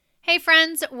Hey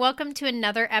friends, welcome to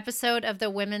another episode of the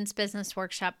Women's Business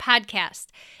Workshop podcast.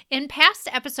 In past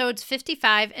episodes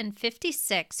 55 and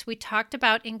 56, we talked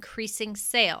about increasing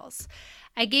sales.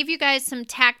 I gave you guys some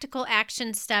tactical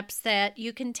action steps that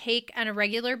you can take on a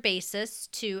regular basis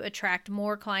to attract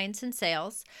more clients and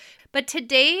sales. But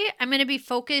today I'm going to be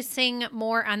focusing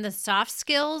more on the soft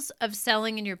skills of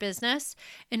selling in your business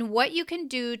and what you can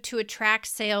do to attract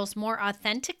sales more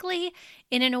authentically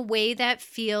and in a way that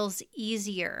feels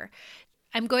easier.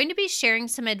 I'm going to be sharing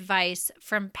some advice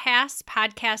from past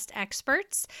podcast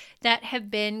experts that have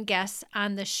been guests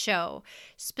on the show.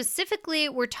 Specifically,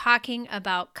 we're talking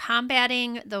about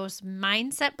combating those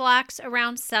mindset blocks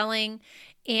around selling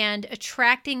and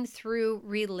attracting through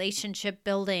relationship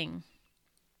building.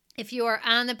 If you are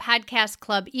on the Podcast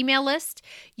Club email list,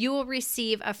 you will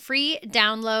receive a free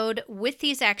download with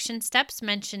these action steps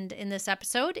mentioned in this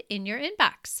episode in your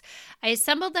inbox. I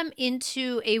assembled them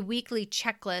into a weekly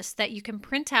checklist that you can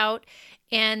print out,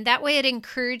 and that way it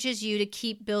encourages you to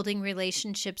keep building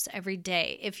relationships every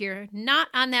day. If you're not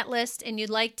on that list and you'd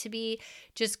like to be,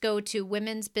 just go to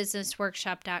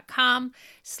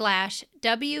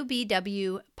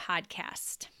womensbusinessworkshop.com/WBW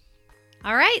podcast.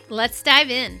 All right, let's dive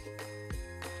in.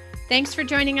 Thanks for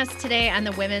joining us today on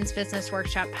the Women's Business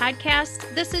Workshop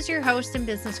podcast. This is your host and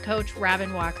business coach,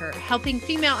 Robin Walker, helping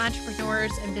female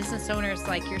entrepreneurs and business owners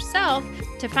like yourself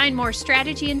to find more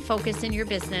strategy and focus in your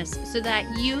business so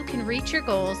that you can reach your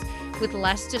goals with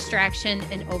less distraction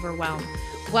and overwhelm.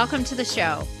 Welcome to the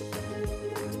show.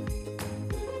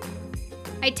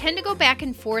 I tend to go back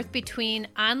and forth between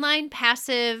online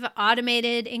passive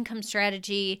automated income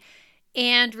strategy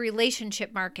and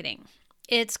relationship marketing.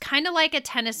 It's kind of like a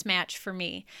tennis match for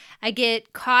me. I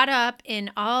get caught up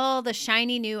in all the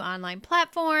shiny new online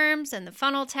platforms and the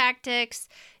funnel tactics.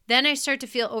 Then I start to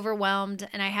feel overwhelmed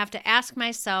and I have to ask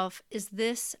myself, is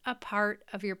this a part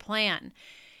of your plan?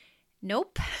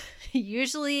 Nope.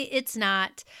 Usually it's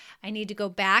not. I need to go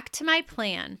back to my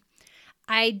plan.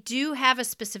 I do have a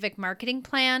specific marketing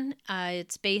plan.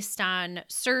 It's based on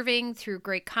serving through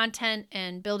great content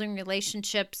and building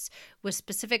relationships with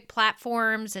specific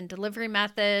platforms and delivery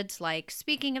methods like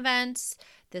speaking events,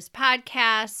 this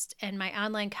podcast, and my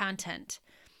online content.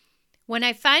 When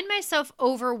I find myself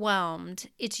overwhelmed,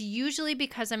 it's usually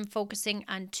because I'm focusing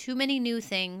on too many new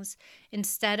things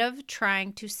instead of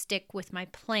trying to stick with my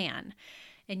plan.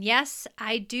 And yes,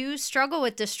 I do struggle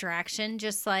with distraction,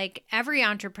 just like every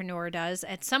entrepreneur does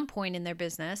at some point in their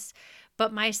business,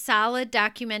 but my solid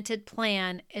documented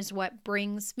plan is what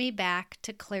brings me back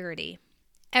to clarity.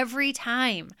 Every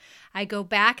time I go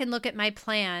back and look at my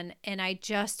plan and I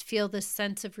just feel this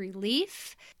sense of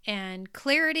relief and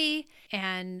clarity,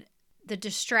 and the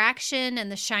distraction and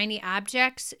the shiny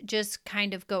objects just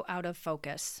kind of go out of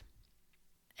focus.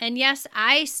 And yes,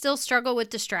 I still struggle with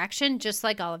distraction, just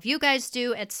like all of you guys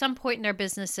do at some point in their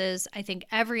businesses. I think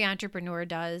every entrepreneur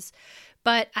does.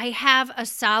 But I have a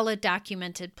solid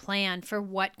documented plan for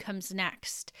what comes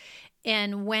next.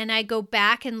 And when I go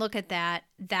back and look at that,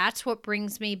 that's what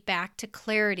brings me back to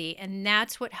clarity. And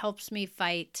that's what helps me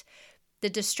fight the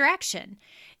distraction.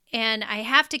 And I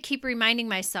have to keep reminding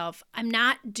myself, I'm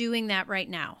not doing that right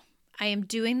now. I am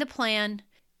doing the plan.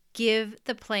 Give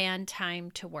the plan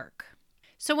time to work.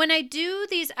 So when I do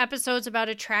these episodes about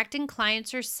attracting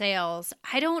clients or sales,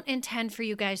 I don't intend for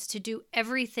you guys to do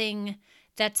everything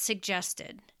that's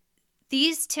suggested.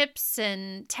 These tips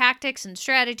and tactics and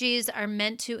strategies are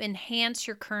meant to enhance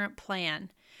your current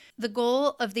plan. The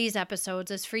goal of these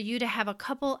episodes is for you to have a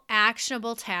couple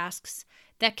actionable tasks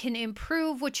that can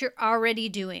improve what you're already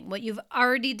doing, what you've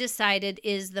already decided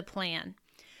is the plan.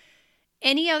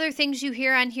 Any other things you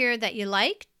hear on here that you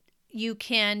like, you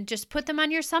can just put them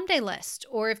on your someday list,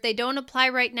 or if they don't apply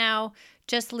right now,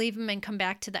 just leave them and come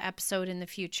back to the episode in the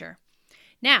future.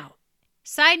 Now,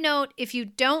 side note, if you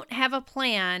don't have a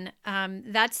plan,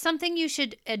 that's something you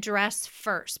should address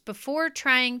first. Before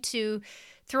trying to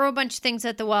throw a bunch of things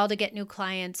at the wall to get new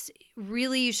clients,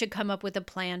 really you should come up with a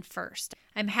plan first.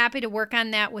 I'm happy to work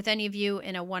on that with any of you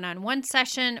in a one-on-one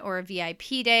session or a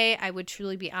VIP day. I would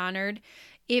truly be honored.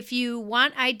 If you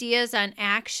want ideas on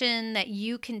action that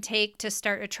you can take to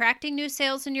start attracting new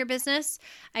sales in your business,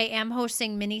 I am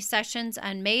hosting mini sessions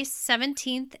on May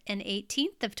 17th and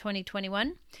 18th of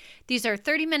 2021. These are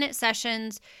 30-minute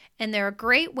sessions, and they're a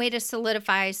great way to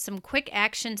solidify some quick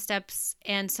action steps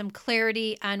and some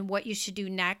clarity on what you should do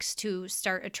next to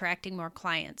start attracting more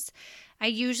clients. I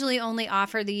usually only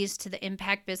offer these to the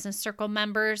Impact Business Circle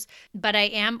members, but I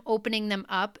am opening them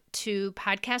up to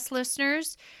podcast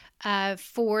listeners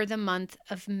for the month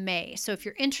of May. So if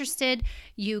you're interested,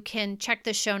 you can check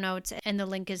the show notes and the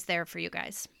link is there for you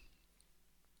guys.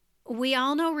 We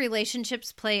all know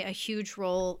relationships play a huge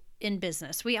role in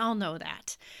business. We all know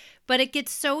that. But it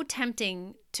gets so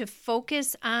tempting to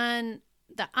focus on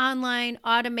the online,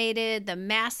 automated, the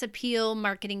mass appeal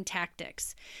marketing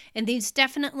tactics. And these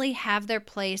definitely have their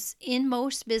place in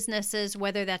most businesses,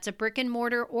 whether that's a brick and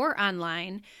mortar or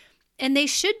online. And they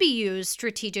should be used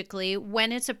strategically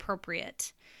when it's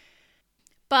appropriate.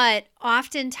 But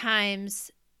oftentimes,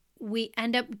 we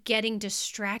end up getting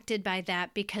distracted by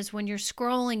that because when you're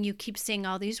scrolling, you keep seeing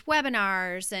all these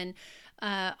webinars and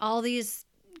all these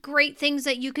great things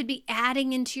that you could be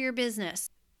adding into your business.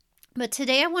 But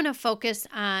today I want to focus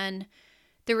on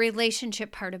the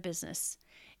relationship part of business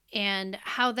and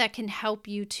how that can help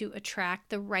you to attract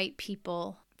the right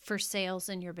people for sales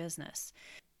in your business.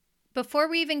 Before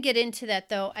we even get into that,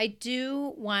 though, I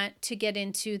do want to get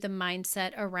into the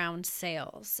mindset around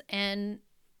sales. And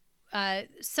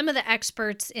some of the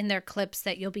experts in their clips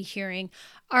that you'll be hearing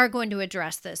are going to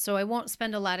address this. So I won't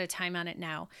spend a lot of time on it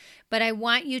now. But I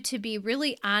want you to be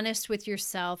really honest with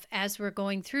yourself as we're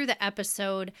going through the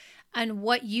episode on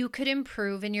what you could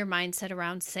improve in your mindset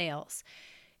around sales.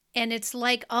 And it's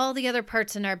like all the other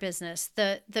parts in our business.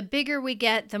 The bigger we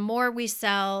get, the more we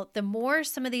sell, the more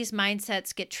some of these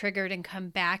mindsets get triggered and come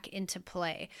back into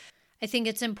play. I think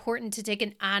it's important to take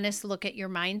an honest look at your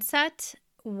mindset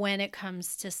when it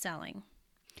comes to selling.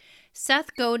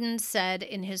 Seth Godin said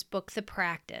in his book, The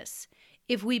Practice,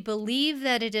 if we believe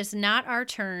that it is not our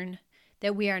turn,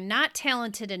 that we are not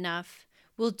talented enough,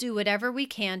 we'll do whatever we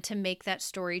can to make that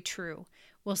story true.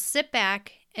 We'll sit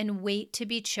back and wait to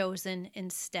be chosen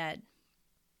instead.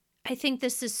 I think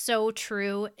this is so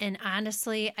true. And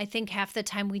honestly, I think half the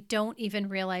time we don't even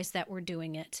realize that we're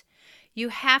doing it. You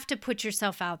have to put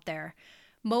yourself out there.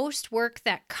 Most work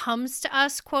that comes to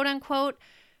us, quote unquote,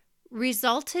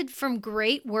 resulted from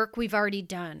great work we've already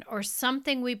done or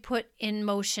something we put in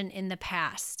motion in the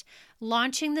past.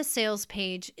 Launching the sales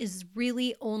page is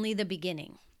really only the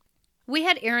beginning. We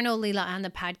had Aaron Olila on the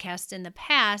podcast in the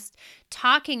past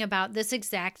talking about this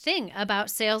exact thing, about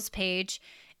sales page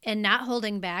and not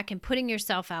holding back and putting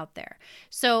yourself out there.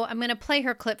 So I'm going to play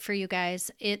her clip for you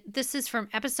guys. This is from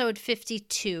episode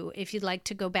 52, if you'd like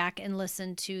to go back and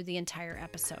listen to the entire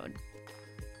episode.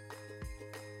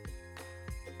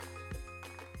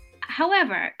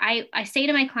 However, I say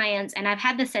to my clients, and I've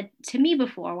had this said to me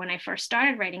before when I first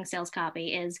started writing sales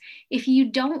copy, is if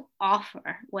you don't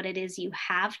offer what it is you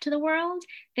have to the world,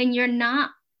 then you're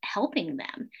not helping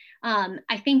them.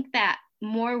 I think that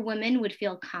more women would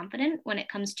feel confident when it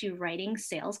comes to writing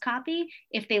sales copy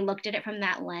if they looked at it from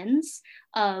that lens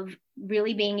of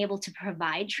really being able to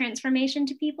provide transformation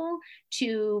to people,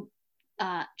 to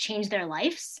change their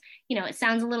lives. You know, it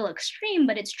sounds a little extreme,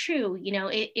 but it's true. You know,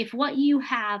 if what you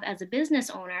have as a business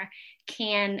owner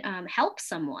can help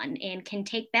someone and can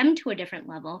take them to a different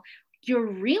level, you're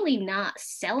really not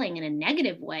selling in a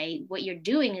negative way. What you're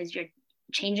doing is you're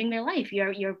changing their life.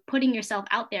 You're putting yourself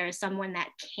out there as someone that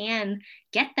can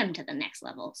get them to the next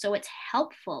level. So it's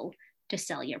helpful to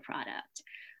sell your product.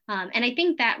 And I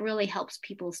think that really helps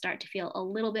people start to feel a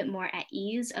little bit more at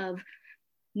ease of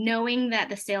knowing that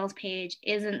the sales page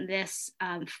isn't this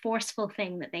forceful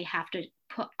thing that they have to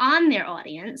put on their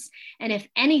audience. And if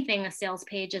anything, a sales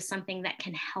page is something that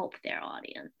can help their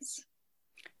audience.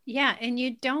 Yeah. And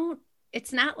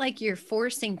it's not like you're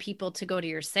forcing people to go to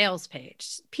your sales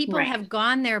page. People Right. have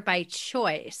gone there by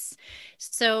choice.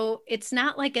 So it's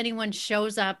not like anyone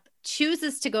shows up,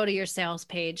 chooses to go to your sales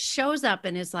page, shows up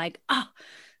and is like, oh,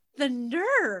 the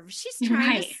nerve. She's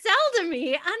trying to sell to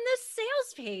me on this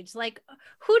sales page. Like,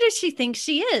 who does she think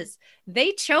she is?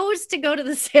 They chose to go to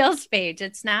the sales page.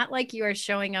 It's not like you are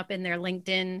showing up in their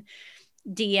LinkedIn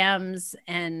DMs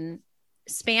and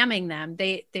spamming them.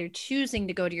 They're choosing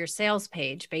to go to your sales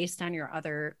page based on your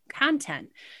other content.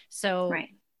 So right.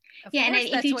 Yeah,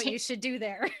 and that's what you should do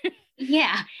there.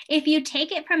 Yeah. If you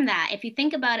take it from that, if you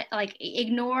think about it, like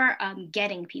ignore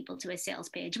getting people to a sales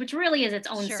page, which really is its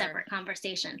own separate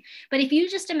conversation. But if you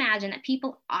just imagine that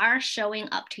people are showing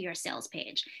up to your sales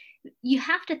page, you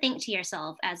have to think to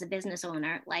yourself as a business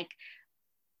owner, like,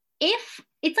 if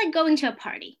it's like going to a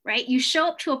party, right? You show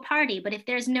up to a party, but if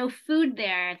there's no food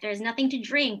there, if there's nothing to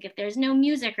drink, if there's no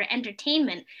music or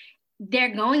entertainment,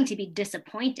 they're going to be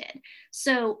disappointed.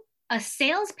 So a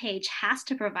sales page has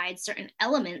to provide certain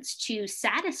elements to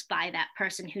satisfy that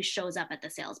person who shows up at the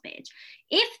sales page.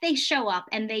 If they show up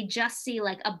and they just see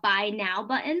like a buy now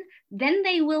button, then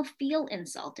they will feel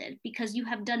insulted because you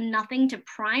have done nothing to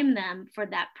prime them for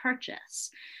that purchase.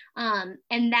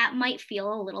 And that might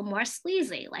feel a little more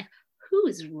sleazy, like,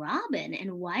 who's Robin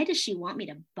and why does she want me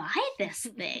to buy this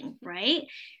thing, right?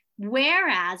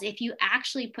 Whereas if you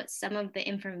actually put some of the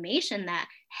information that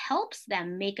helps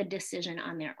them make a decision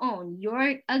on their own,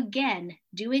 you're again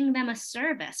doing them a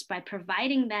service by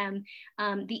providing them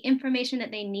the information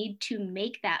that they need to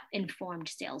make that informed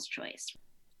sales choice.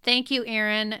 Thank you,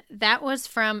 Erin. That was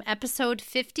from episode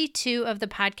 52 of the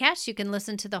podcast. You can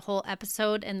listen to the whole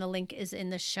episode, and the link is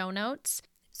in the show notes.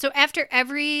 So after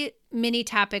every mini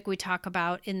topic we talk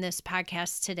about in this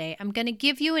podcast today, I'm going to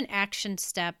give you an action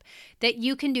step that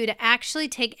you can do to actually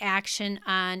take action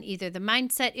on either the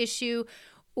mindset issue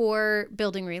or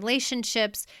building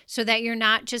relationships, so that you're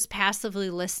not just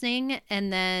passively listening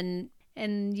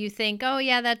and you think, oh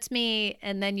yeah, that's me,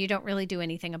 and then you don't really do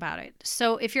anything about it.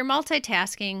 So if you're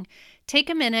multitasking, take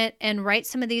a minute and write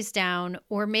some of these down,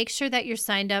 or make sure that you're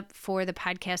signed up for the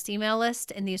podcast email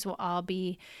list, and these will all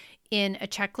be in a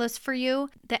checklist for you.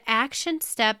 The action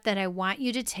step that I want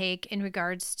you to take in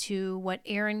regards to what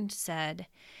Erin said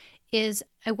is,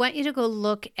 I want you to go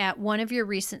look at one of your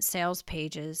recent sales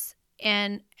pages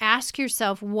and ask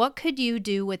yourself, what could you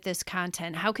do with this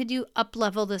content? How could you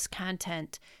up-level this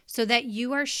content so that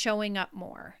you are showing up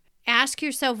more? Ask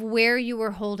yourself where you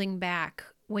were holding back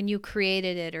when you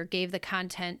created it or gave the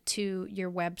content to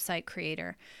your website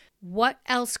creator. What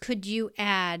else could you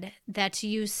add that's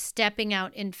you stepping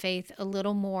out in faith a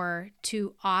little more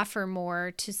to offer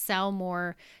more, to sell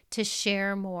more, to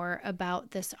share more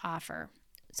about this offer?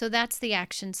 So that's the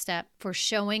action step for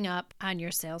showing up on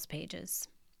your sales pages.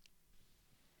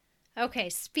 Okay,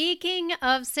 speaking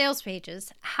of sales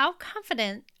pages, how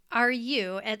confident are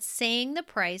you at saying the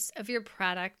price of your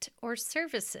product or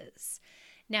services?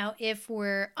 Now, if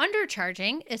we're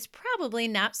undercharging, it's probably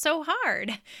not so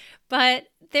hard, but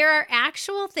there are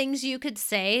actual things you could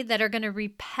say that are going to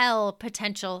repel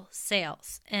potential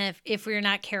sales if we're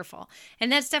not careful.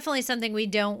 And that's definitely something we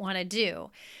don't want to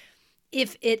do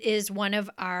if it is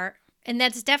and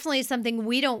that's definitely something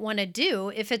we don't want to do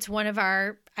if it's one of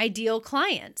our ideal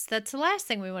clients. That's the last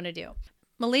thing we want to do.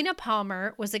 Melina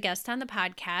Palmer was a guest on the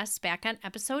podcast back on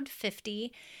episode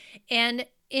 50. And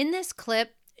in this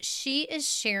clip, she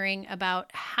is sharing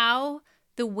about how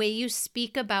the way you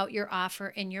speak about your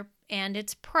offer and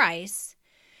its price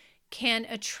can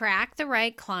attract the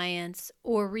right clients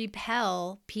or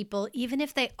repel people, even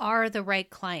if they are the right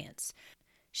clients.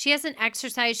 She has an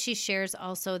exercise she shares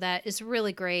also that is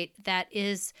really great. That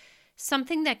is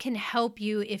something that can help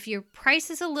you if your price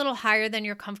is a little higher than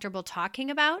you're comfortable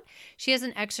talking about. She has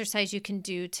an exercise you can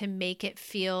do to make it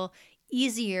feel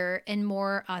easier and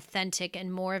more authentic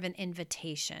and more of an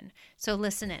invitation. So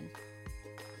listen in.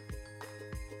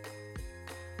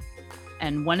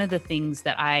 And one of the things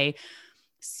that I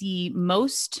see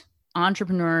most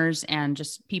entrepreneurs and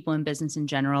just people in business in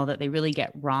general that they really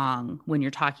get wrong when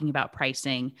you're talking about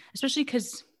pricing, especially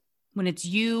because when it's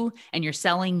you and you're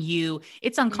selling you,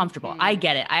 it's uncomfortable. I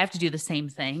get it. I have to do the same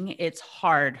thing. It's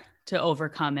hard to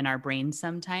overcome in our brains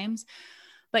sometimes,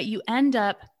 but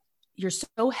you're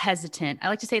so hesitant. I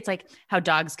like to say it's like how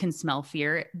dogs can smell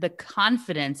fear. The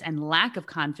confidence and lack of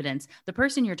confidence, the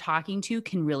person you're talking to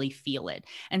can really feel it.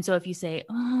 And so if you say,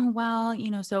 oh, well,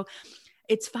 so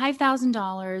it's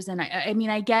 $5,000. And I mean,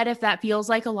 I get if that feels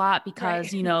like a lot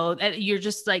because, right. You're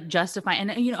just like justifying.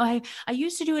 And, I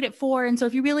used to do it at 4. And so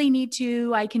if you really need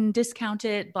to, I can discount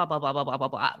it, blah, blah, blah, blah, blah, blah,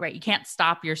 blah. Right. You can't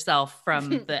stop yourself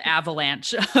from the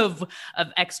avalanche of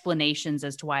explanations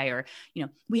as to why, or,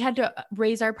 we had to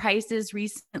raise our prices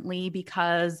recently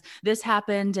because this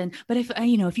happened. But if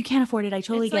you can't afford it, I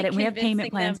totally get it. And we have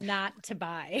payment plans. Them not to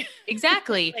buy.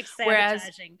 Exactly. Like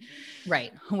sabotaging.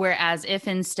 Whereas if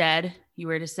instead you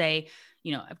were to say,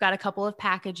 I've got a couple of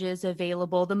packages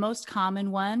available. The most common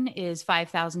one is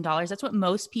 $5,000. That's what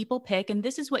most people pick. And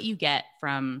this is what you get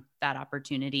from that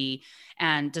opportunity.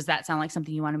 And does that sound like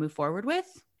something you want to move forward with?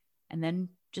 And then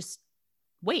just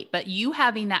wait. But you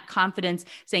having that confidence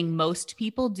saying most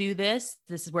people do this.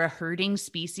 This is where a herding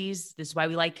species. This is why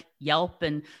we like Yelp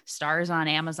and stars on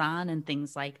Amazon and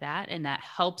things like that. And that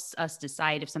helps us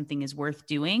decide if something is worth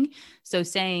doing. So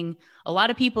saying a lot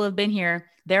of people have been here,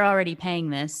 they're already paying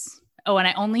this. Oh, and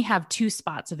I only have 2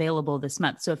 spots available this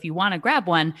month. So if you want to grab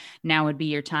one, now would be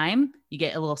your time. You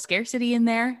get a little scarcity in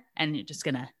there and you're just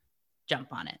going to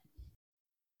jump on it.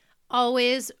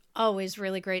 Always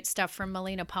really great stuff from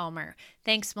Melina Palmer.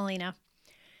 Thanks, Melina.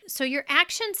 So your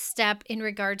action step in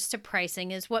regards to pricing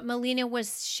is what Melina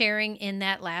was sharing in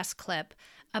that last clip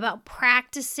about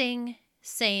practicing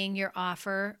saying your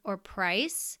offer or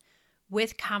price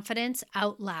with confidence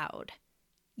out loud.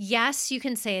 Yes, you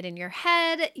can say it in your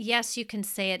head. Yes, you can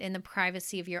say it in the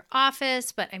privacy of your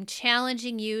office, but I'm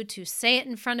challenging you to say it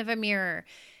in front of a mirror.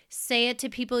 Say it to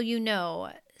people you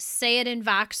know. say it in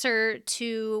Voxer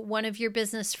to one of your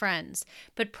business friends,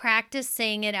 but practice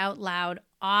saying it out loud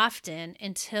often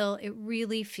until it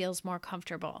really feels more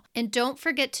comfortable. And don't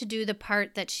forget to do the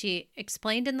part that she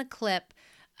explained in the clip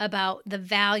about the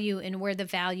value and where the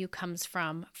value comes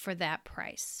from for that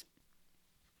price.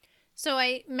 So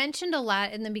I mentioned a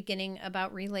lot in the beginning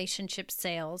about relationship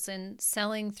sales and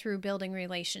selling through building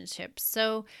relationships.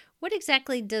 So what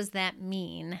exactly does that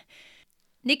mean?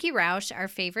 Nikki Rausch, our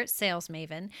favorite sales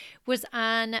maven, was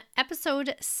on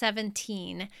episode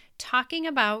 17 talking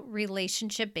about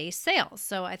relationship-based sales.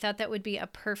 So I thought that would be a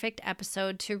perfect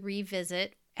episode to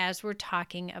revisit as we're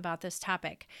talking about this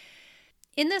topic.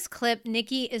 In this clip,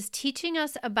 Nikki is teaching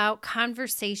us about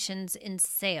conversations in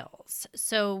sales.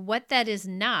 So what that is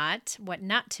not, what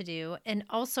not to do, and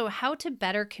also how to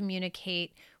better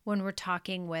communicate when we're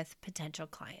talking with potential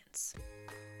clients.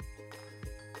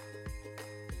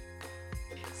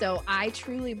 So I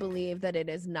truly believe that it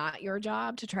is not your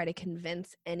job to try to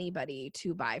convince anybody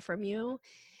to buy from you.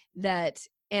 That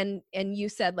and you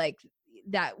said like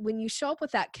that when you show up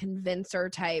with that convincer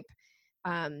type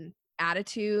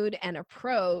attitude and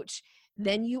approach,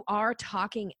 then you are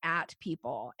talking at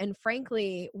people. And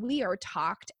frankly, we are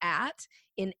talked at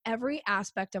in every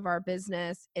aspect of our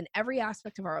business, in every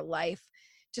aspect of our life.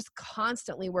 Just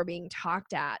constantly we're being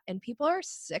talked at, and people are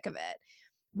sick of it.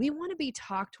 We want to be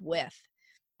talked with.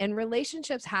 And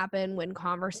relationships happen when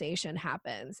conversation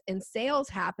happens, and sales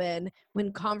happen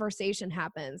when conversation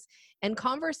happens. And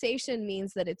conversation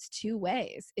means that it's two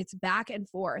ways. It's back and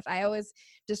forth. I always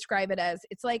describe it as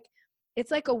it's like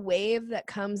a wave that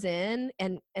comes in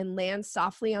and lands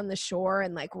softly on the shore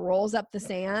and like rolls up the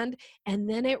sand, and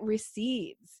then it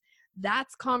recedes.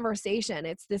 That's conversation.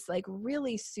 It's this like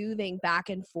really soothing back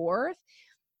and forth.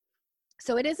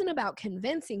 So it isn't about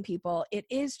convincing people. It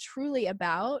is truly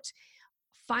about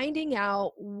finding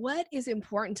out what is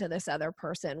important to this other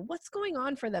person, what's going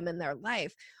on for them in their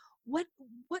life, what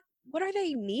are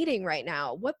they needing right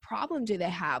now, what problem do they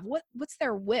have, what's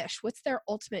their wish, what's their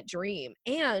ultimate dream.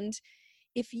 And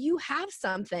if you have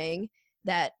something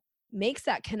that makes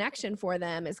that connection for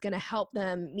them, is going to help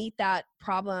them meet that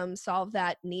problem, solve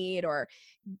that need, or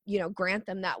grant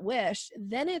them that wish,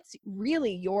 then it's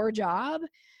really your job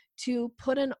to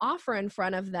put an offer in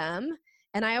front of them.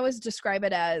 And I always describe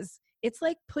it as it's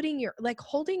like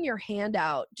holding your hand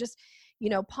out, just,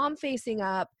 palm facing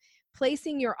up,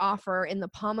 placing your offer in the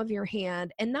palm of your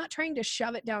hand and not trying to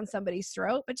shove it down somebody's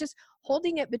throat, but just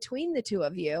holding it between the two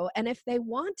of you. And if they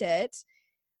want it,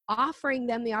 offering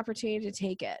them the opportunity to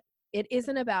take it. It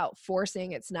isn't about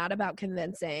forcing. It's not about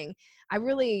convincing. I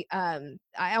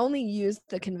only use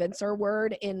the convincer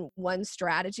word in one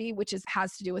strategy, which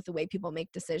has to do with the way people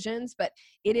make decisions, but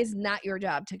it is not your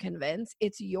job to convince.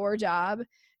 It's your job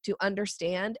to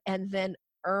understand and then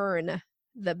earn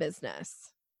the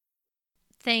business.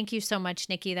 Thank you so much,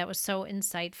 Nikki. That was so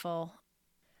insightful.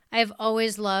 I've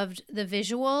always loved the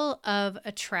visual of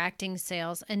attracting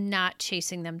sales and not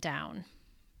chasing them down.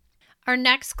 Our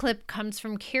next clip comes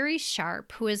from Carrie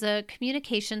Sharp, who is a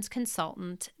communications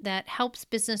consultant that helps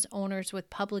business owners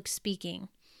with public speaking.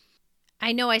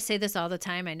 I know I say this all the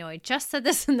time. I know I just said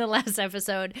this in the last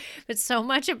episode, but so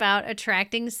much about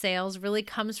attracting sales really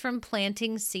comes from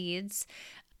planting seeds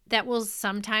that will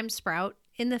sometimes sprout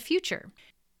in the future.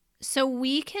 So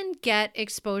we can get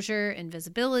exposure and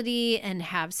visibility and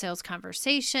have sales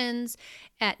conversations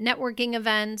at networking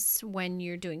events, when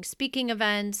you're doing speaking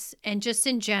events, and just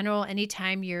in general,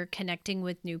 anytime you're connecting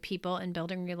with new people and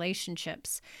building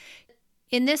relationships.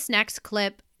 In this next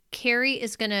clip, Carrie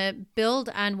is going to build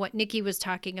on what Nikki was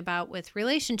talking about with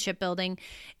relationship building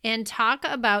and talk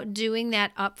about doing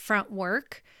that upfront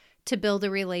work to build the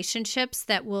relationships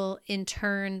that will in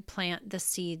turn plant the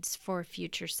seeds for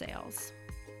future sales.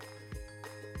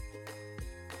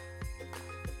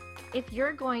 If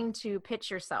you're going to pitch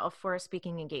yourself for a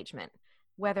speaking engagement,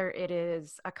 whether it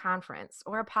is a conference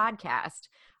or a podcast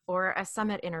or a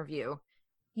summit interview,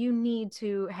 you need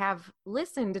to have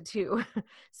listened to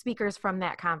speakers from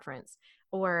that conference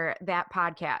or that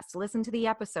podcast, listen to the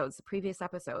episodes, the previous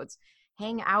episodes,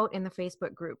 hang out in the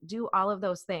Facebook group, do all of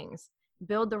those things,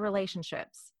 build the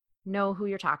relationships, know who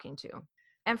you're talking to.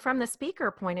 And from the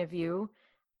speaker point of view,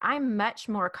 I'm much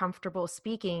more comfortable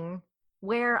speaking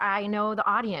where I know the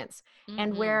audience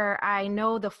and where I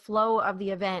know the flow of the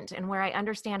event and where I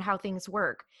understand how things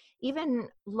work. Even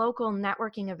local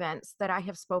networking events that I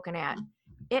have spoken at,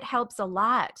 it helps a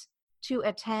lot to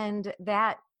attend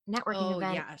that networking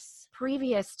event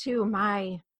previous to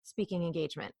my speaking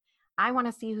engagement. I want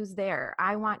to see who's there.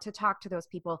 I want to talk to those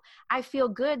people. I feel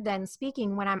good then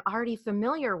speaking when I'm already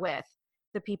familiar with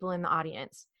the people in the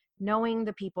audience. knowing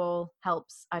the people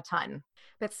helps a ton.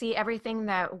 But see, everything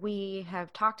that we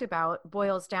have talked about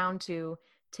boils down to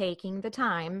taking the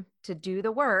time to do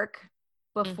the work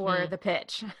before the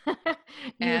pitch.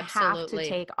 You have to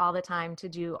take all the time to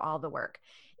do all the work.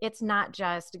 It's not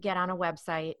just get on a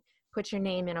website, put your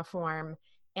name in a form,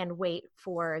 and wait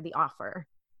for the offer.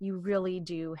 You really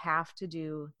do have to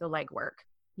do the legwork.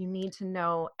 You need to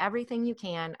know everything you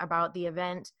can about the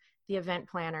event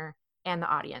planner, and the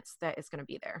audience that is going to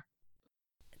be there.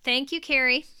 Thank you,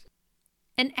 Carrie.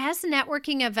 And as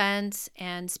networking events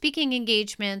and speaking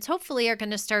engagements hopefully are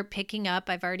going to start picking up,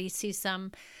 I've already seen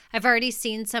some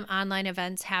online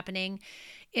events happening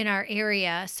in our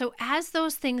area. So as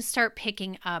those things start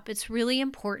picking up, it's really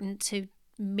important to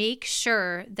make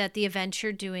sure that the events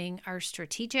you're doing are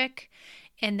strategic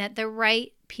and that the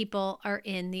right people are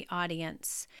in the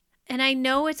audience. And I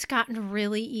know it's gotten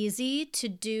really easy to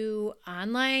do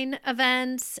online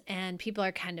events and people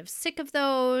are kind of sick of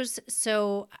those.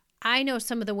 So I know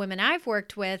some of the women I've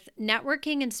worked with,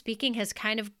 networking and speaking has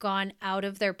kind of gone out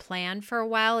of their plan for a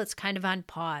while. It's kind of on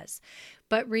pause.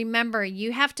 But remember,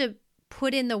 you have to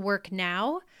put in the work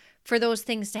now for those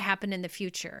things to happen in the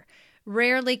future.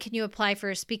 Rarely can you apply for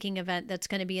a speaking event that's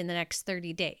going to be in the next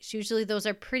 30 days. Usually those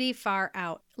are pretty far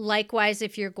out. Likewise,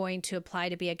 if you're going to apply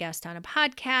to be a guest on a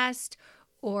podcast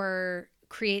or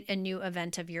create a new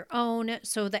event of your own.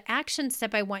 So the action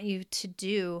step I want you to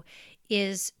do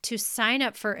is to sign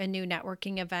up for a new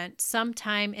networking event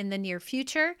sometime in the near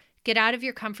future. Get out of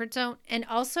your comfort zone and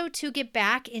also to get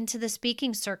back into the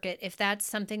speaking circuit if that's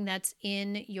something that's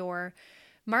in your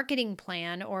marketing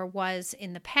plan or was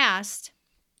in the past.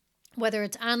 Whether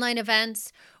it's online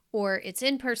events or it's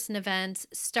in-person events,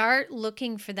 start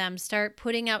looking for them, start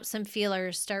putting out some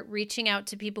feelers, start reaching out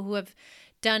to people who have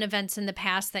done events in the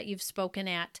past that you've spoken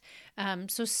at.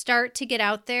 So start to get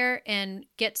out there and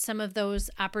get some of those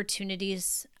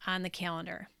opportunities on the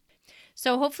calendar.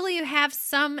 So hopefully you have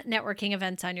some networking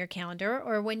events on your calendar,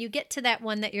 or when you get to that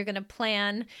one that you're going to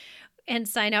plan and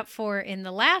sign up for in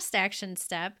the last action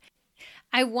step,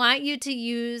 I want you to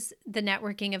use the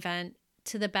networking event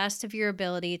to the best of your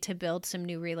ability to build some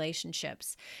new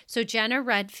relationships. So Jenna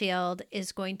Redfield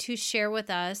is going to share with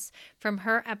us from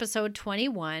her episode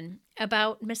 21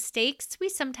 about mistakes we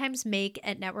sometimes make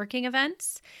at networking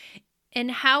events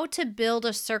and how to build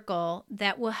a circle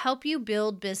that will help you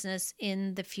build business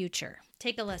in the future.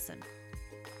 Take a listen.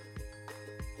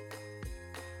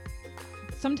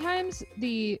 Sometimes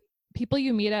the people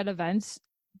you meet at events,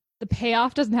 the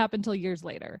payoff doesn't happen until years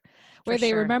later, where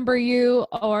they remember you,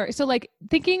 or so like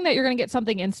thinking that you're going to get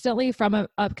something instantly from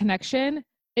a connection.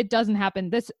 It doesn't happen.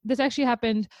 This actually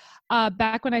happened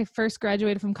back when I first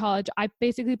graduated from college. I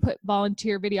basically put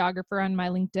volunteer videographer on my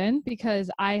LinkedIn because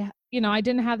I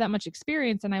didn't have that much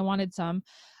experience and I wanted some.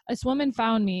 This woman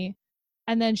found me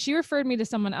and then she referred me to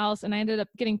someone else and I ended up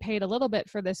getting paid a little bit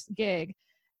for this gig.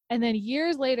 And then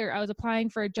years later, I was applying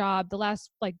for a job, the last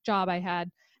job I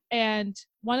had. And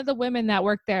one of the women that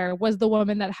worked there was the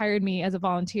woman that hired me as a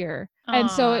volunteer. Aww. And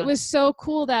so it was so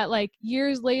cool that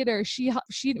years later, she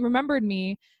remembered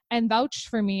me and vouched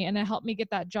for me and it helped me get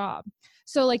that job.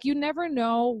 So you never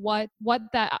know what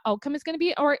that outcome is going to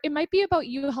be, or it might be about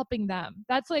you helping them.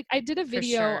 That's I did a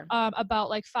video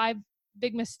about 5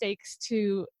 big mistakes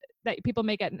that people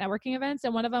make at networking events.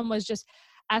 And one of them was just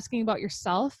asking about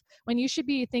yourself when you should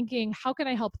be thinking, how can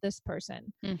I help this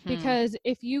person? Mm-hmm. Because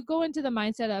if you go into the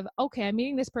mindset of, okay, I'm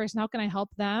meeting this person, how can I help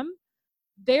them?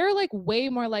 They're way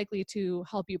more likely to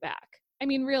help you back. I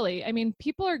mean, really,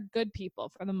 people are good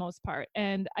people for the most part.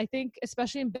 And I think,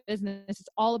 especially in business, it's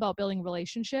all about building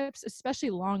relationships,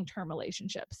 especially long-term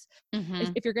relationships.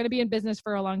 Mm-hmm. If you're going to be in business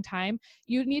for a long time,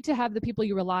 you need to have the people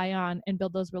you rely on and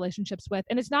build those relationships with.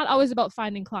 And it's not always about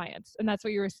finding clients. And that's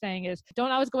what you were saying is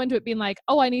don't always go into it being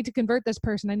I need to convert this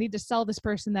person. I need to sell this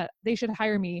person that they should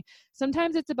hire me.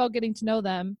 Sometimes it's about getting to know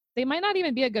them. They might not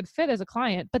even be a good fit as a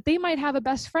client, but they might have a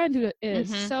best friend who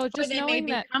is. Mm-hmm. So just knowing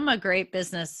that become a great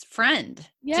business friend.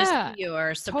 Yeah, just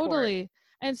your support. Totally.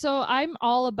 And so I'm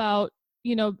all about,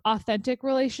 authentic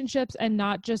relationships and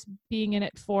not just being in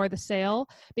it for the sale,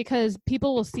 because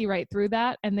people will see right through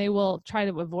that and they will try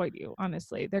to avoid you.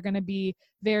 Honestly, they're going to be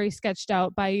very sketched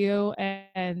out by you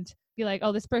and be like,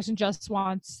 oh, this person just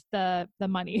wants the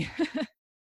money.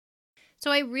 So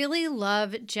I really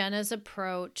love Jenna's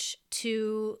approach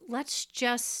to let's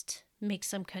just make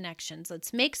some connections.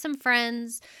 Let's make some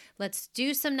friends. Let's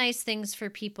do some nice things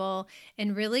for people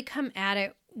and really come at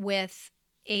it with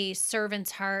a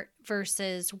servant's heart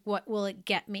versus what will it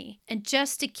get me. And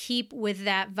just to keep with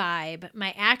that vibe,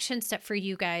 my action step for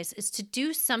you guys is to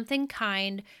do something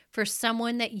kind for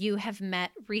someone that you have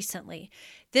met recently.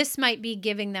 This might be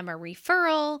giving them a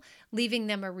referral, leaving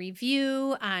them a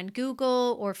review on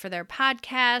Google or for their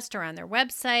podcast or on their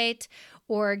website,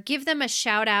 or give them a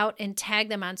shout out and tag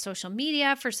them on social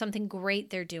media for something great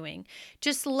they're doing.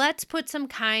 Just let's put some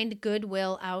kind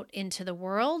goodwill out into the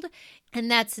world,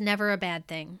 and that's never a bad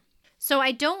thing. So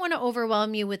I don't want to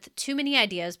overwhelm you with too many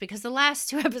ideas because the last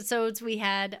 2 episodes we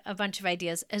had a bunch of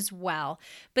ideas as well.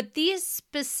 But these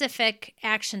specific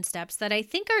action steps that I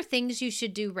think are things you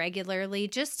should do regularly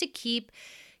just to keep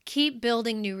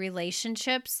building new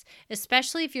relationships,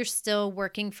 especially if you're still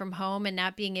working from home and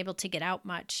not being able to get out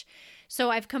much. So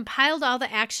I've compiled all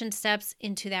the action steps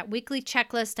into that weekly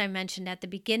checklist I mentioned at the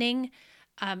beginning.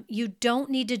 You don't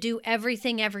need to do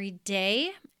everything every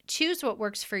day. Choose what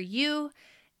works for you.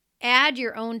 Add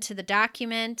your own to the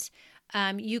document.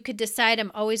 You could decide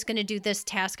I'm always going to do this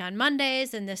task on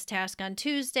Mondays and this task on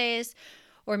Tuesdays,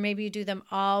 or maybe you do them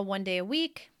all one day a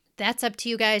week. That's up to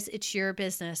you guys. It's your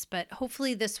business, but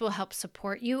hopefully this will help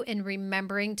support you in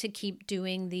remembering to keep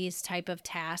doing these type of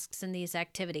tasks and these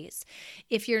activities.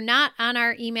 If you're not on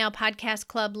our email podcast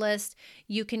club list,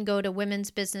 you can go to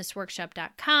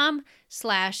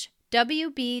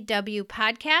womensbusinessworkshop.com/WBW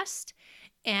podcast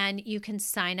and you can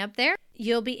sign up there.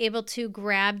 You'll be able to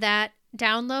grab that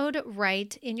download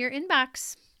right in your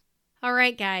inbox. All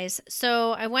right, guys.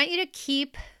 So I want you to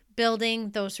keep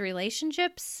building those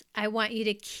relationships. I want you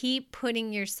to keep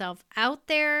putting yourself out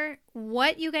there.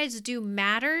 What you guys do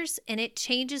matters, and it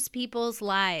changes people's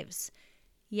lives.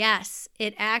 Yes,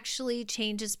 it actually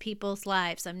changes people's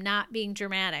lives. I'm not being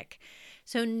dramatic.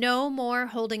 So no more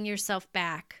holding yourself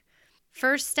back.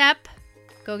 First step,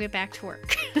 go get back to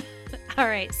work. All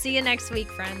right, see you next week,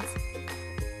 friends.